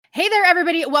Hey there,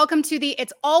 everybody. Welcome to the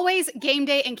It's Always Game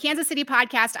Day in Kansas City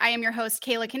podcast. I am your host,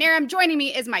 Kayla Canaram. Joining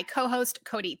me is my co-host,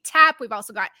 Cody Tapp. We've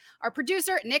also got our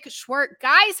producer, Nick Schwartz.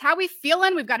 Guys, how we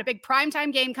feeling? We've got a big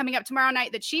primetime game coming up tomorrow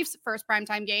night, the Chiefs' first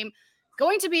primetime game.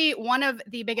 Going to be one of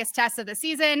the biggest tests of the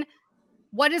season.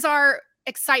 What is our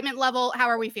excitement level? How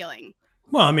are we feeling?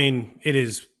 Well, I mean, it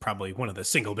is probably one of the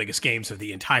single biggest games of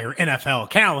the entire NFL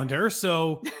calendar,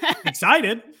 so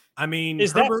excited. I mean,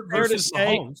 is Herbert that fair versus to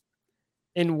say? Mahomes.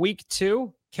 In week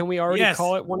 2, can we already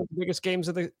call it one of the biggest games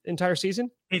of the entire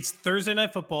season? It's Thursday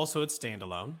Night Football, so it's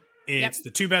standalone. It's the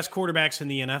two best quarterbacks in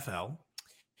the NFL,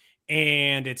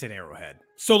 and it's at Arrowhead.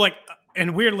 So,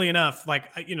 and weirdly enough,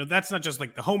 that's not just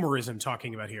like the homerism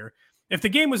talking about here. If the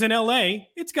game was in LA,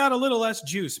 it's got a little less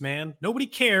juice, man. Nobody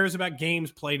cares about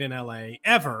games played in LA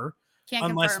ever,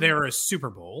 unless they're a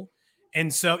Super Bowl.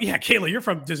 And so, yeah,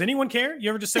 Kayla, does anyone care? You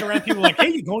ever just sit around people like,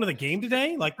 hey, you going to the game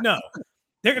today? Like, no.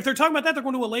 If they're talking about that, they're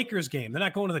going to a Lakers game. They're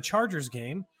not going to the Chargers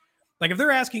game. Like, if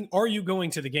they're asking, are you going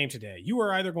to the game today? You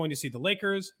are either going to see the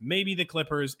Lakers, maybe the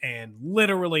Clippers, and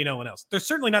literally no one else. They're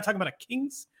certainly not talking about a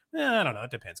Kings. I don't know.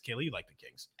 It depends. Kayla, you like the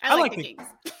Kings. I like the Kings.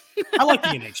 I like the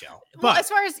NHL. But well, as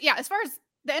far as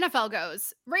the NFL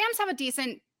goes, Rams have a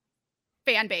decent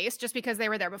fan base just because they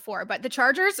were there before. But the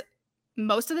Chargers,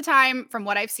 most of the time, from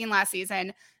what I've seen last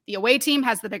season, the away team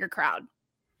has the bigger crowd.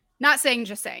 Not saying,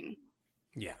 just saying.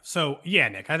 Yeah. So, yeah,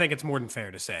 Nick, I think it's more than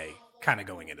fair to say kind of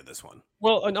going into this one.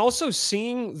 Well, and also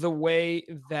seeing the way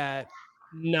that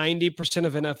 90%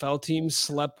 of NFL teams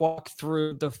sleptwalk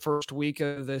through the first week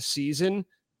of the season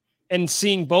and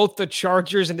seeing both the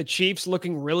Chargers and the Chiefs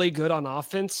looking really good on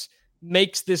offense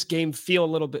makes this game feel a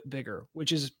little bit bigger,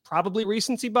 which is probably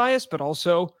recency bias, but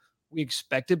also we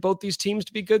expected both these teams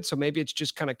to be good. So maybe it's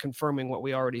just kind of confirming what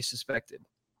we already suspected.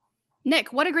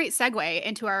 Nick, what a great segue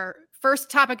into our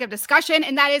first topic of discussion,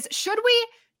 and that is, should we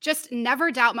just never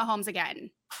doubt Mahomes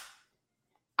again?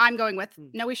 I'm going with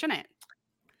no, we shouldn't.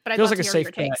 But feels like a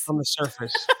safe bet on the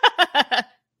surface.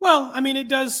 Well, I mean, it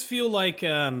does feel like,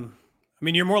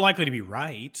 you're more likely to be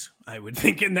right, I would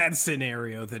think, in that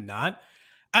scenario than not.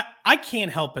 I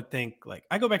can't help but think,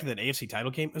 I go back to that AFC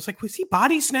title game. It was like, was he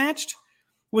body snatched?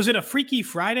 Was it a Freaky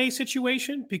Friday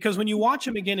situation? Because when you watch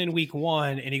him again in week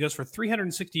 1 and he goes for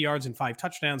 360 yards and 5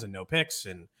 touchdowns and no picks,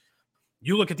 and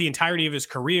you look at the entirety of his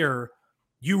career,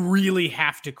 you really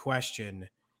have to question,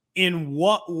 in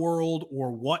what world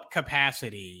or what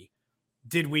capacity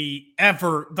did we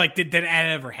ever, did that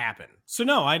ever happen? So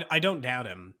no, I don't doubt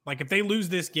him. If they lose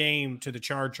this game to the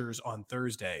Chargers on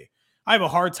Thursday, I have a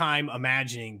hard time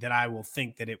imagining that I will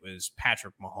think that it was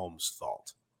Patrick Mahomes'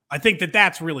 fault. I think that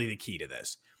that's really the key to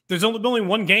this. There's only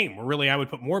one game where really I would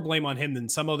put more blame on him than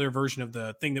some other version of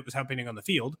the thing that was happening on the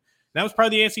field. That was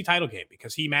probably the AFC title game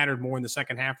because he mattered more in the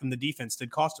second half than the defense did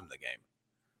cost him the game.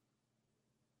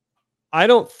 I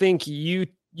don't think you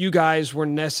guys were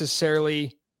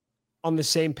necessarily on the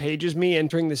same page as me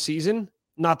entering the season.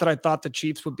 Not that I thought the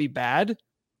Chiefs would be bad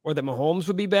or that Mahomes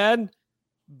would be bad,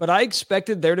 but I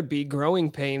expected there to be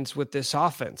growing pains with this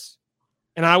offense.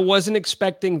 And I wasn't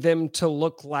expecting them to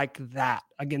look like that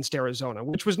against Arizona,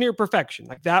 which was near perfection.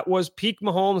 That was peak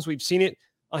Mahomes. We've seen it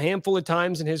a handful of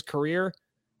times in his career.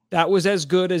 That was as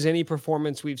good as any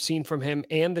performance we've seen from him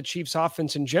and the Chiefs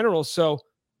offense in general. So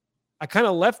I kind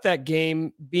of left that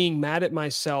game being mad at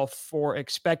myself for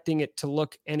expecting it to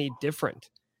look any different.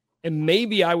 And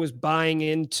maybe I was buying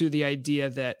into the idea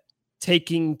that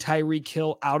taking Tyreek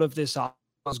Hill out of this offense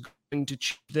was going to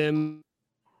cheat them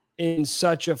in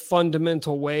such a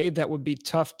fundamental way that would be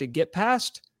tough to get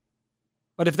past.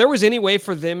 But if there was any way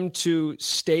for them to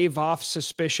stave off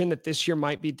suspicion that this year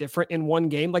might be different in one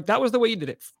game, that was the way you did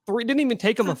it. It didn't even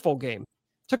take them a full game. It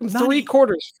took them 3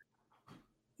 quarters.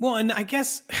 Well, and I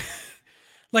guess,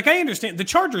 I understand the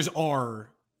Chargers are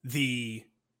the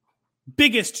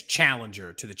biggest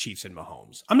challenger to the Chiefs and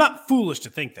Mahomes. I'm not foolish to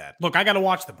think that. Look, I got to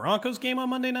watch the Broncos game on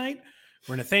Monday night,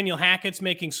 where Nathaniel Hackett's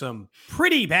making some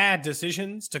pretty bad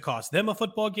decisions to cost them a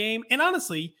football game. And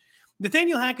honestly,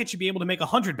 Nathaniel Hackett should be able to make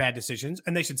 100 bad decisions,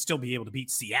 and they should still be able to beat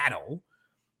Seattle.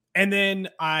 And then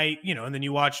and then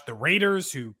you watch the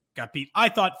Raiders, who got beat, I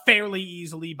thought, fairly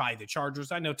easily by the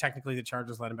Chargers. I know technically the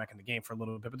Chargers let him back in the game for a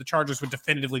little bit, but the Chargers were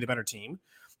definitively the better team.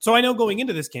 So I know going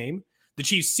into this game, the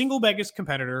Chiefs' single biggest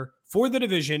competitor for the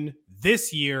division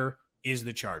this year is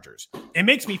the Chargers. It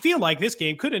makes me feel like this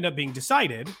game could end up being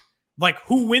decided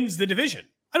who wins the division.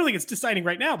 I don't think it's deciding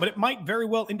right now, but it might very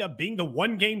well end up being the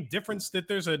one game difference that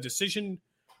there's a decision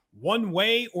one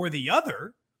way or the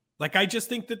other. I just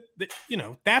think that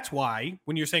that's why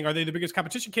when you're saying, are they the biggest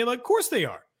competition, Kayla? Of course they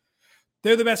are.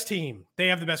 They're the best team. They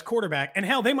have the best quarterback. And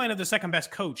hell, they might have the second best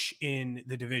coach in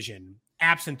the division,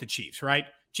 absent the Chiefs, right?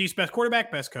 Chiefs best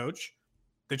quarterback, best coach.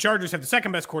 The Chargers have the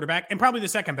second best quarterback and probably the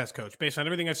second best coach based on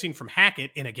everything I've seen from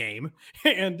Hackett in a game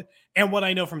and what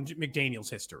I know from McDaniel's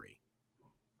history.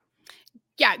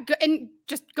 Yeah, and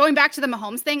just going back to the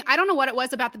Mahomes thing, I don't know what it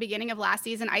was about the beginning of last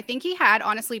season. I think he had,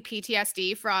 honestly,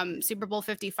 PTSD from Super Bowl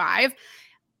 55.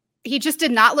 He just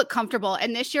did not look comfortable.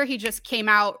 And this year, he just came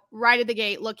out right at the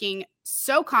gate looking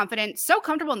so confident, so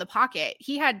comfortable in the pocket.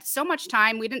 He had so much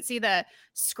time. We didn't see the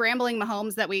scrambling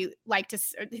Mahomes that we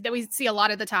see a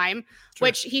lot of the time, sure.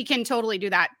 Which he can totally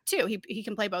do that too. He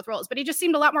can play both roles, but he just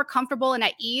seemed a lot more comfortable and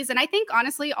at ease. And I think,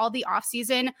 honestly, all the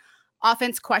offseason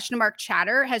offense question mark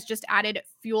chatter has just added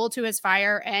fuel to his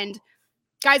fire. And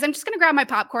guys, I'm just going to grab my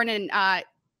popcorn and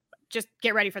just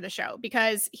get ready for the show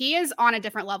because he is on a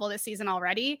different level this season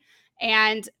already.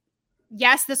 And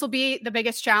yes, this will be the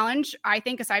biggest challenge, I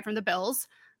think, aside from the Bills.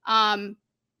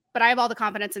 But I have all the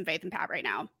confidence and faith in Pat right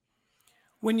now.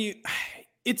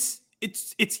 It's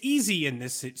easy in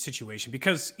this situation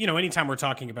because, anytime we're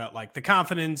talking about like the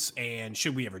confidence and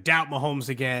should we ever doubt Mahomes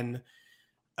again,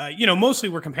 mostly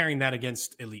we're comparing that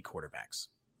against elite quarterbacks.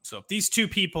 So if these two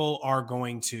people are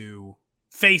going to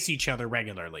face each other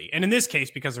regularly, and in this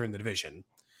case, because they're in the division,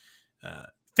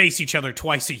 face each other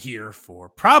twice a year for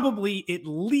probably at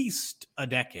least a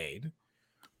decade.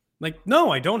 Like,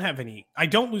 no, I don't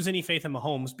lose any faith in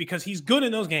Mahomes because he's good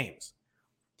in those games.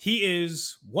 He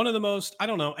is one of the most, I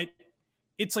don't know.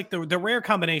 It's like the rare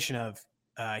combination of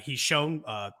he's shown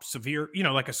severe,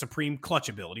 like a supreme clutch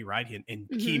ability, right? In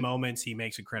key moments, he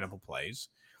makes incredible plays.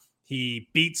 He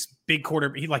beats big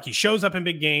he shows up in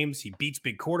big games. He beats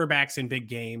big quarterbacks in big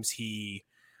games. He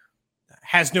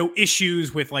has no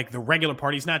issues with like the regular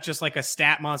part. He's not just like a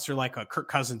stat monster like a Kirk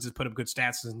Cousins has put up good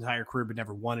stats his entire career but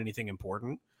never won anything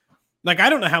important. Like, I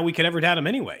don't know how we could ever doubt him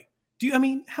anyway. How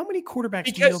many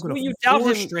quarterbacks do you know go to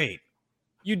four straight?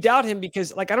 You doubt him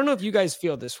because, like, I don't know if you guys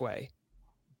feel this way,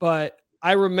 but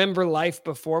I remember life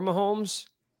before Mahomes.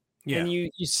 Yeah. And you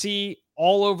see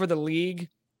all over the league,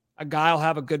 a guy will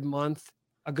have a good month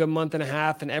and a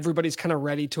half, and everybody's kind of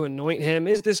ready to anoint him.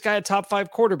 Is this guy a top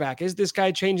 5 quarterback? Is this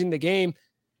guy changing the game?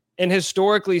 And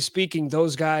historically speaking,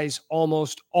 those guys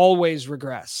almost always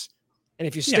regress. And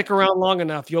if you stick around long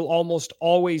enough, you'll almost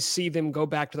always see them go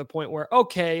back to the point where,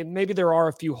 okay, maybe there are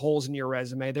a few holes in your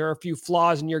resume. There are a few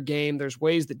flaws in your game. There's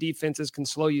ways that defenses can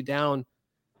slow you down.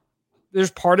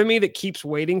 There's part of me that keeps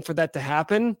waiting for that to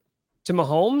happen to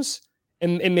Mahomes.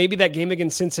 And maybe that game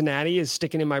against Cincinnati is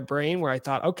sticking in my brain where I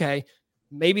thought, okay,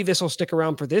 maybe this will stick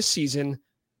around for this season.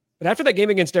 But after that game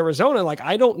against Arizona, like,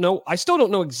 I don't know. I still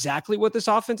don't know exactly what this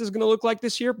offense is going to look like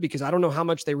this year because I don't know how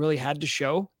much they really had to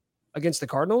show against the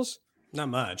Cardinals. Not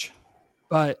much.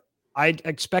 But I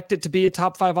expect it to be a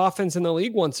top 5 offense in the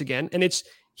league once again. And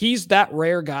he's that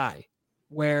rare guy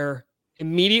where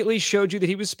immediately showed you that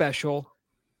he was special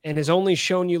and has only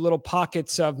shown you little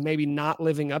pockets of maybe not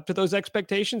living up to those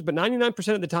expectations. But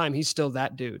 99% of the time, he's still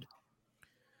that dude.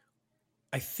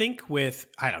 I think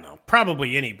I don't know,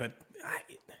 probably any, but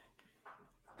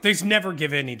there's never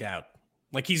given any doubt.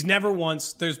 Like, he's never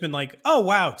once, there's been like, oh,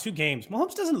 wow, 2 games.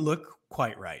 Mahomes doesn't look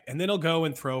quite right. And then he'll go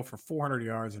and throw for 400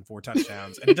 yards and 4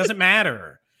 touchdowns. And it doesn't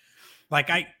matter.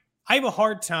 Like, I have a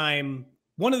hard time.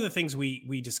 One of the things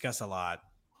we discuss a lot,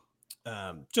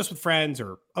 just with friends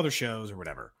or other shows or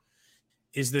whatever,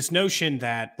 is this notion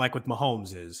that, like with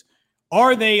Mahomes,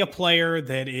 are they a player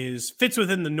that fits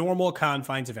within the normal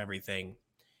confines of everything?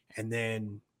 And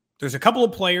then there's a couple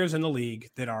of players in the league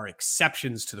that are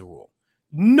exceptions to the rule,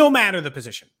 no matter the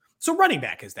position. So running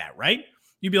back is that, right?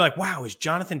 You'd be like, wow, is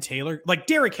Jonathan Taylor? Like,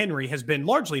 Derrick Henry has been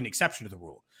largely an exception to the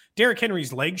rule. Derrick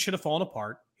Henry's legs should have fallen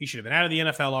apart. He should have been out of the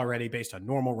NFL already based on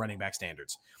normal running back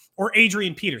standards. Or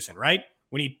Adrian Peterson, right?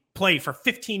 When he played for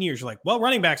 15 years, you're like, well,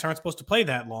 running backs aren't supposed to play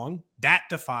that long. That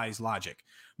defies logic.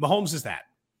 Mahomes is that.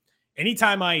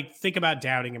 Anytime I think about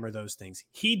doubting him or those things,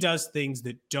 he does things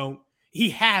that he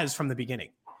has from the beginning.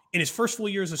 In his first full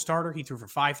year as a starter, he threw for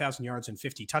 5,000 yards and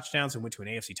 50 touchdowns and went to an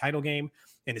AFC title game.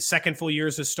 In his second full year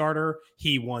as a starter,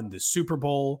 he won the Super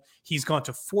Bowl. He's gone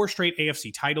to 4 straight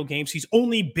AFC title games. He's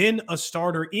only been a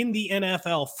starter in the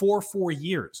NFL for 4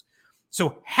 years.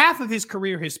 So half of his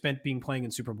career has spent playing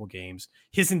in Super Bowl games.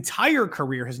 His entire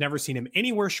career has never seen him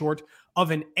anywhere short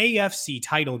of an AFC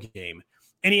title game.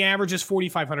 And he averages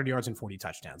 4,500 yards and 40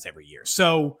 touchdowns every year.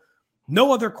 So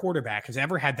no other quarterback has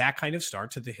ever had that kind of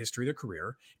start to the history of their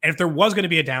career. And if there was going to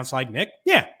be a downslide, Nick,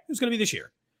 it was going to be this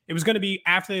year. It was going to be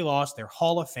after they lost their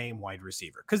Hall of Fame wide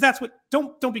receiver. Because that's what,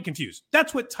 don't be confused.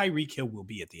 That's what Tyreek Hill will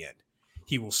be at the end.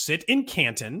 He will sit in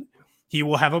Canton. He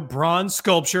will have a bronze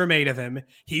sculpture made of him.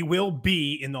 He will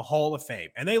be in the Hall of Fame.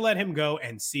 And they let him go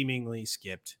and seemingly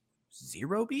skipped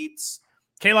 0 beats.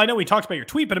 Kayla, I know we talked about your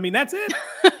tweet, but I mean, that's it.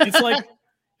 It's like,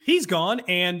 he's gone.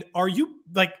 And are you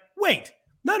like, wait,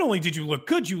 not only did you look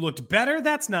good, you looked better.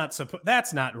 That's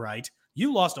not right.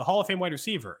 You lost a Hall of Fame wide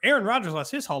receiver. Aaron Rodgers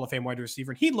lost his Hall of Fame wide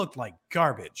receiver, and he looked like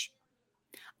garbage.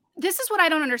 This is what I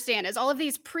don't understand is all of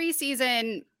these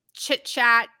preseason chit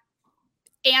chat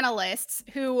analysts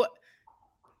who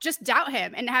just doubt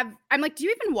him and I'm like, do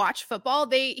you even watch football?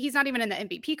 He's not even in the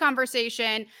MVP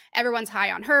conversation. Everyone's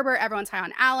high on Herbert. Everyone's high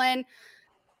on Allen.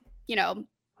 You know,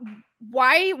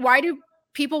 why do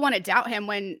people want to doubt him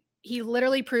when he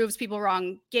literally proves people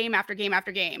wrong game after game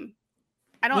after game?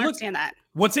 I don't understand that.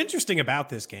 What's interesting about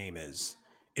this game is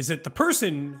that the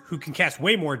person who can cast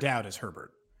way more doubt is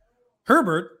Herbert.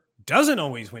 Herbert doesn't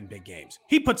always win big games.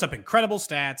 He puts up incredible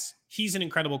stats. He's an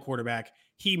incredible quarterback.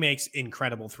 He makes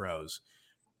incredible throws.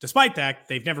 Despite that,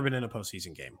 they've never been in a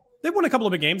postseason game. They won a couple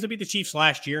of big games. They beat the Chiefs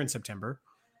last year in September,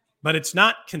 but it's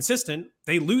not consistent.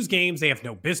 They lose games they have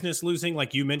no business losing,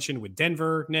 like you mentioned with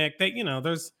Denver, Nick.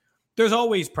 There's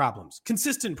always problems,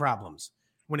 consistent problems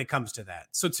when it comes to that.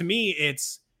 So to me,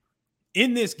 it's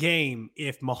in this game,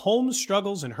 if Mahomes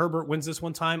struggles and Herbert wins this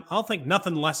one time, I'll think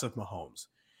nothing less of Mahomes.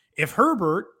 If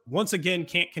Herbert, once again,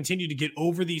 can't continue to get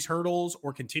over these hurdles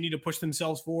or continue to push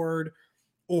themselves forward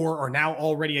or are now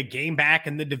already a game back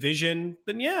in the division,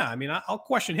 then yeah, I mean, I'll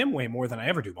question him way more than I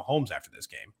ever do Mahomes after this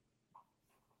game.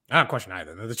 I don't question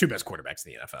either. They're the two best quarterbacks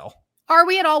in the NFL. Are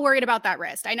we at all worried about that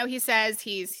wrist? I know he says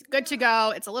he's good to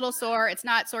go. It's a little sore. It's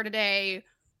not sore today.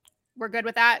 We're good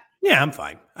with that? Yeah, I'm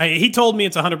fine. He told me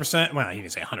it's 100%. Well, he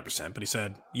didn't say 100%, but he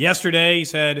said yesterday, he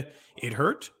said it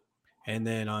hurt. And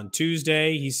then on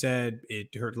Tuesday, he said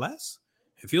it hurt less.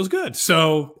 It feels good.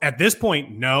 So at this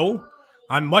point, no.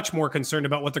 I'm much more concerned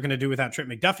about what they're going to do without Trent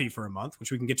McDuffie for a month,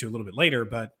 which we can get to a little bit later.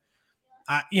 But,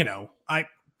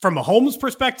 from a Mahomes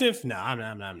perspective, no,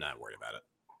 I'm not worried about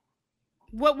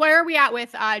it. Where are we at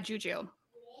with JuJu?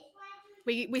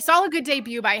 We saw a good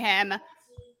debut by him.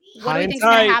 What do we think is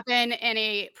going to happen in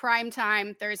a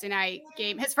primetime Thursday night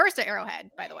game? His first at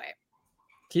Arrowhead, by the way.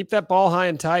 Keep that ball high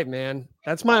and tight, man.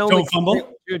 That's my only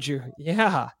fumble. JuJu.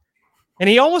 Yeah. And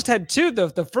he almost had two. The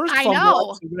first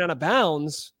fumble went out of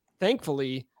bounds,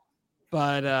 thankfully.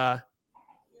 But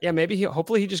maybe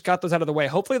hopefully he just got those out of the way.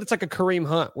 Hopefully it's like a Kareem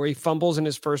Hunt where he fumbles in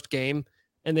his first game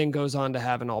and then goes on to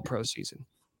have an all-pro season.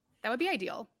 That would be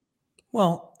ideal.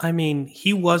 Well, I mean,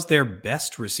 he was their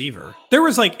best receiver. There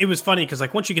was it was funny because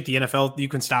once you get the NFL, you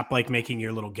can stop making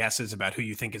your little guesses about who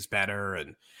you think is better.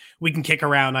 And we can kick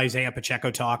around Isaiah Pacheco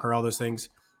talk or all those things.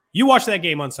 You watch that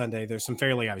game on Sunday. There's some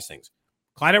fairly obvious things.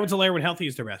 Clyde Edwards-Helaire when healthy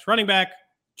is their best running back.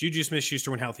 JuJu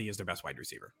Smith-Schuster when healthy is their best wide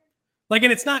receiver. And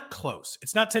it's not close.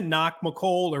 It's not to knock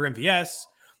McColl or MVS.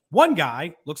 One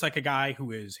guy looks like a guy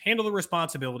who has handled the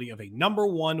responsibility of a number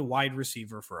one wide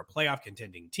receiver for a playoff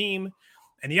contending team.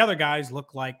 And the other guys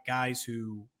look like guys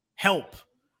who help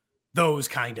those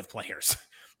kind of players.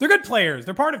 They're good players.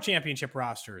 They're part of championship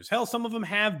rosters. Hell, some of them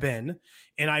have been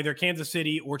in either Kansas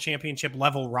City or championship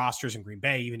level rosters in Green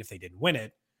Bay, even if they didn't win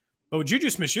it. But with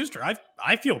JuJu Smith-Schuster,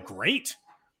 I feel great.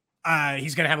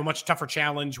 He's going to have a much tougher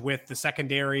challenge with the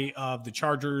secondary of the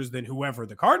Chargers than whoever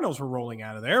the Cardinals were rolling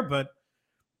out of there. But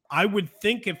I would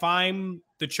think if I'm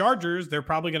the Chargers, they're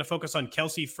probably going to focus on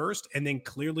Kelsey first and then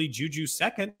clearly JuJu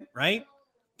second, right?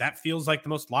 That feels like the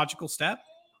most logical step.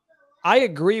 I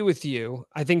agree with you.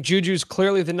 I think JuJu's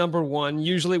clearly the number one.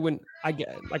 Usually when I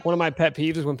get one of my pet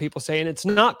peeves is when people say, and it's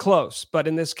not close, but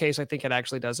in this case, I think it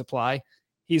actually does apply.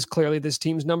 He's clearly this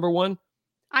team's number one.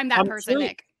 I'm that person,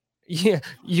 Nick. Yeah.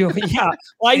 Yeah.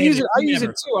 Well, I use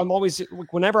it too. I'm always,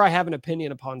 whenever I have an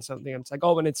opinion upon something, I'm like,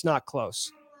 oh, and it's not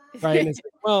close. Right. And it's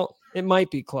well, it might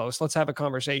be close. Let's have a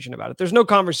conversation about it. There's no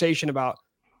conversation about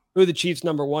who the Chiefs'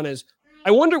 number one is. I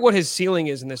wonder what his ceiling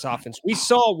is in this offense. We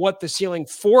saw what the ceiling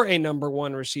for a number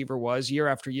one receiver was year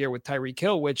after year with Tyreek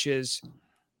Hill, which is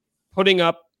putting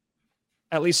up,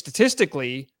 at least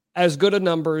statistically, as good of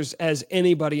numbers as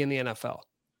anybody in the NFL.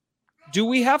 Do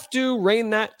we have to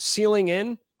rein that ceiling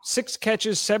in? 6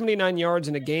 catches, 79 yards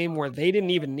in a game where they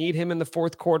didn't even need him in the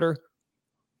fourth quarter.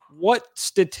 What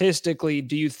statistically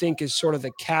do you think is sort of the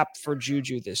cap for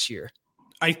JuJu this year?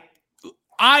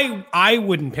 I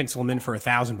wouldn't pencil him in for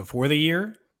 1,000 before the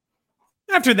year.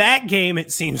 After that game,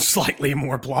 it seems slightly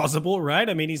more plausible, right?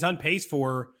 I mean, he's on pace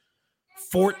for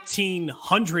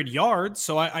 1,400 yards,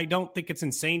 so I don't think it's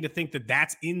insane to think that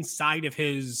that's inside of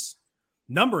his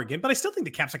number again. But I still think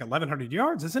the cap's 1,100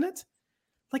 yards, isn't it?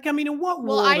 In what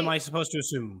world am I supposed to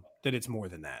assume that it's more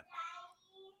than that?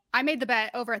 I made the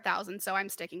bet over 1,000, so I'm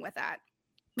sticking with that.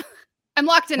 I'm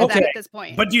locked into that at this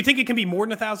point. But do you think it can be more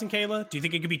than 1,000, Kayla? Do you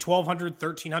think it could be 1,200,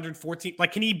 1,300, 14?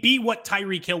 Like, can he be what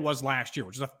Tyreek Hill was last year,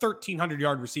 which is a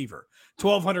 1,300-yard receiver,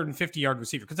 1,250-yard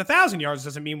receiver? Because 1,000 yards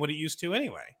doesn't mean what it used to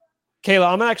anyway.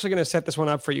 Kayla, I'm actually going to set this one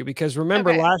up for you because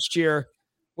remember last year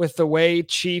with the way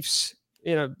Chiefs,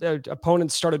 their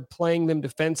opponents started playing them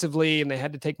defensively and they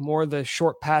had to take more of the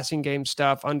short passing game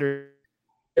stuff under.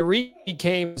 It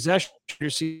became possession.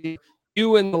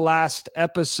 You in the last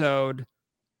episode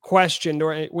questioned,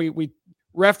 or we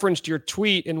referenced your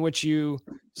tweet in which you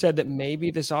said that maybe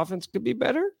this offense could be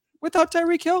better without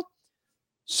Tyreek Hill.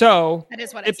 So that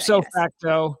is what ipso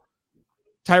facto,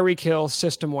 Tyreek Hill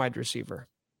system wide receiver.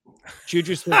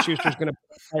 JuJu Smith-Schuster is going to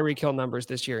put Tyreek Hill numbers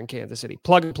this year in Kansas City.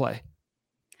 Plug and play.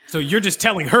 So you're just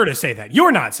telling her to say that.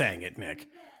 You're not saying it, Nick.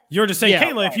 You're just saying,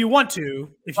 Kayla, if you want to,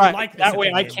 if you like this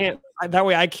that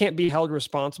way, I can't be held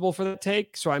responsible for the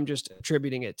take. So I'm just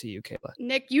attributing it to you, Kayla.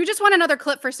 Nick, you just want another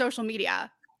clip for social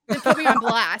media. This put me on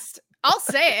blast. I'll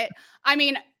say it. I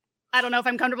mean, I don't know if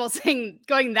I'm comfortable saying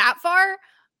going that far.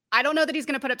 I don't know that he's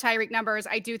going to put up Tyreek numbers.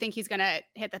 I do think he's going to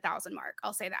hit the 1,000 mark.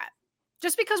 I'll say that.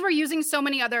 Just because we're using so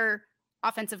many other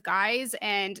offensive guys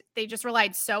and they just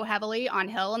relied so heavily on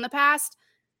Hill in the past.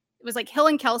 It was like Hill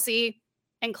and Kelsey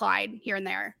and Clyde here and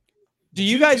there. Do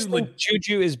you guys think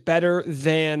JuJu is better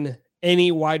than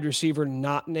any wide receiver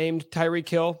not named Tyreek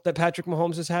Hill that Patrick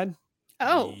Mahomes has had?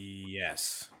 Oh.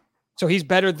 Yes. So he's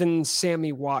better than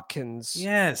Sammy Watkins.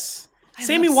 Yes.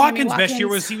 Sammy Watkins' best year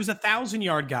was he was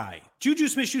 1,000-yard guy. JuJu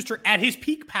Smith-Schuster at his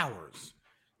peak powers.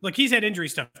 Look, he's had injury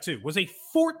stuff too. Was a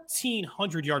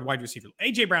 1,400-yard wide receiver.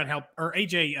 AJ Brown helped, or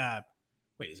AJ,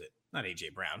 wait, is it? Not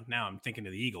AJ Brown. Now I'm thinking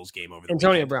of the Eagles game over there.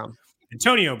 Antonio Brown.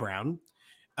 Antonio Brown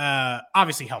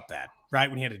obviously helped that, right,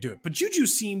 when he had to do it. But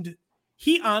JuJu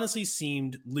honestly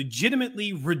seemed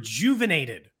legitimately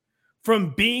rejuvenated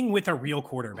from being with a real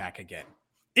quarterback again.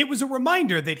 It was a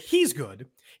reminder that he's good.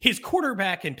 His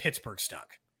quarterback in Pittsburgh stunk.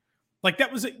 Like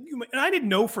that was, and I didn't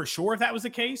know for sure if that was the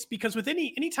case because with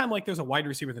any time like there's a wide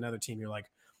receiver with another team, you're like,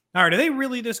 all right, are they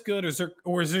really this good,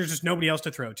 or is there just nobody else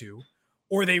to throw to,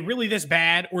 or are they really this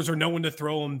bad, or is there no one to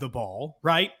throw them the ball?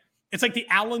 Right? It's like the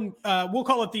we'll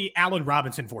call it the Allen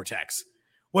Robinson vortex.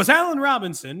 Was Allen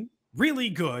Robinson really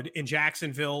good in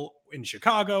Jacksonville, in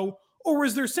Chicago, or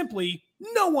was there simply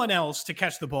no one else to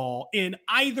catch the ball in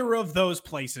either of those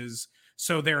places?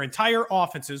 So their entire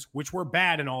offenses, which were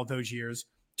bad in all of those years,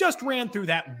 just ran through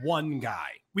that one guy.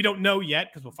 We don't know yet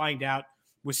because we'll find out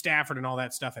with Stafford and all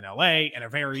that stuff in LA and a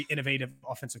very innovative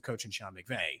offensive coach in Sean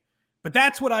McVay. But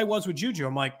that's what I was with JuJu.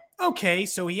 I'm like, okay,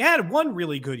 so he had one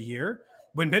really good year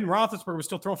when Ben Roethlisberger was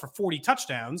still throwing for 40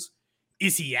 touchdowns.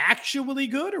 Is he actually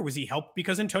good, or was he helped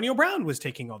because Antonio Brown was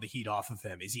taking all the heat off of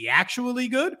him? Is he actually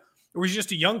good, or was he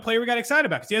just a young player we got excited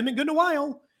about because he hasn't been good in a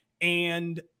while?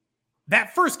 And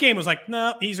that first game was like,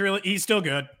 no, he's still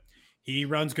good. He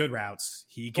runs good routes.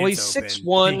 He gets open.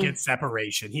 6'1". He gets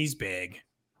separation. He's big.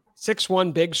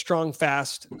 6'1", big, strong,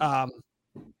 fast.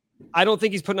 I don't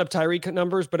think he's putting up Tyreek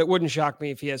numbers, but it wouldn't shock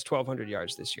me if he has 1,200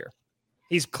 yards this year.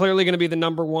 He's clearly going to be the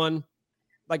number one,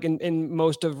 like in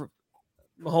most of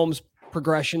Mahomes'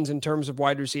 progressions in terms of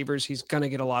wide receivers. He's going to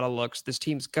get a lot of looks. This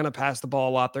team's going to pass the ball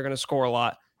a lot. They're going to score a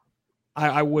lot.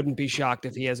 I wouldn't be shocked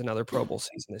if he has another Pro Bowl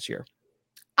season this year.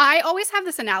 I always have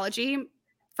this analogy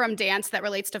from dance that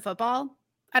relates to football.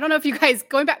 I don't know if you guys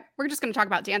going back. We're just going to talk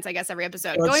about dance, I guess, every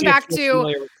episode.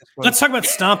 Let's talk about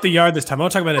Stomp the Yard this time. I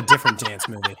want to talk about a different dance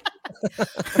movie.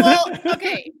 Well,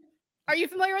 okay. Are you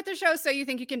familiar with the show? So You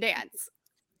Think You Can Dance?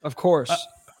 Of course.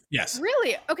 Yes.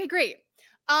 Really? Okay, great.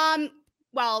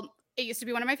 Well, it used to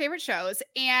be one of my favorite shows.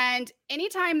 And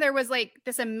anytime there was like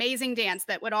this amazing dance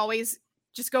that would always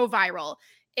just go viral,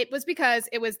 it was because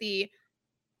it was the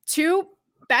two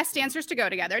best dancers to go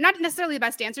together. Not necessarily the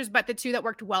best dancers, but the two that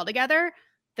worked well together,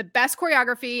 the best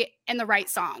choreography and the right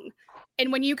song.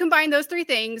 And when you combine those three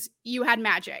things, you had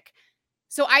magic.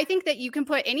 So I think that you can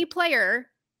put any player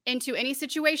into any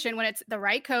situation when it's the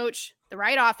right coach, the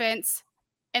right offense,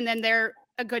 and then they're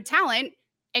a good talent,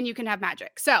 and you can have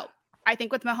magic. So I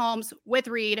think with Mahomes, with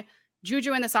Reed,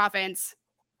 JuJu in this offense,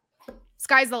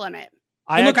 sky's the limit.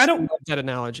 I don't love that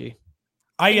analogy.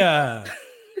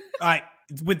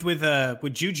 With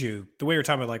JuJu, the way we're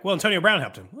talking about, like, well, Antonio Brown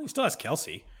helped him. Well, he still has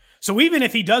Kelsey. So even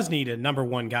if he does need a number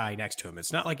one guy next to him,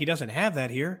 it's not like he doesn't have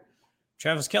that here.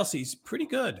 Travis Kelsey's pretty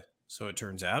good, so it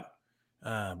turns out.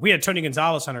 We had Tony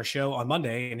Gonzalez on our show on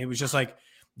Monday, and he was just like,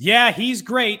 yeah, he's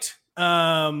great.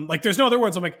 Like, there's no other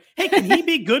words. I'm like, hey, can he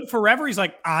be good forever? He's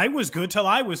like, I was good till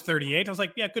I was 38. I was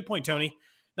like, yeah, good point, Tony.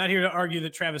 Not here to argue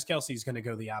that Travis Kelsey is going to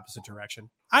go the opposite direction.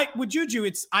 With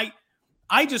JuJu,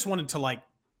 I just wanted to, like,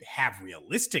 have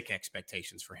realistic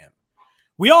expectations for him.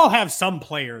 we all have some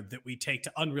player that we take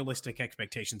to unrealistic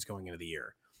expectations going into the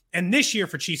year. And this year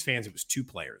for Chiefs fans, it was 2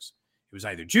 players. It was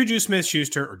either JuJu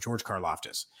Smith-Schuster or George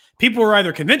Karlaftis. People were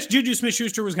either convinced JuJu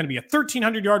Smith-Schuster was going to be a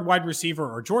 1,300-yard wide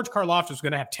receiver or George Karlaftis was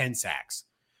going to have 10 sacks.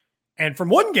 And from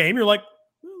one game, you're like,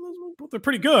 well, they're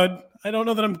pretty good. I don't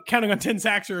know that I'm counting on 10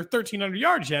 sacks or 1,300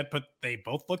 yards yet, but they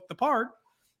both looked the part,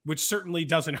 which certainly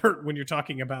doesn't hurt when you're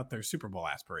talking about their Super Bowl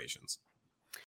aspirations.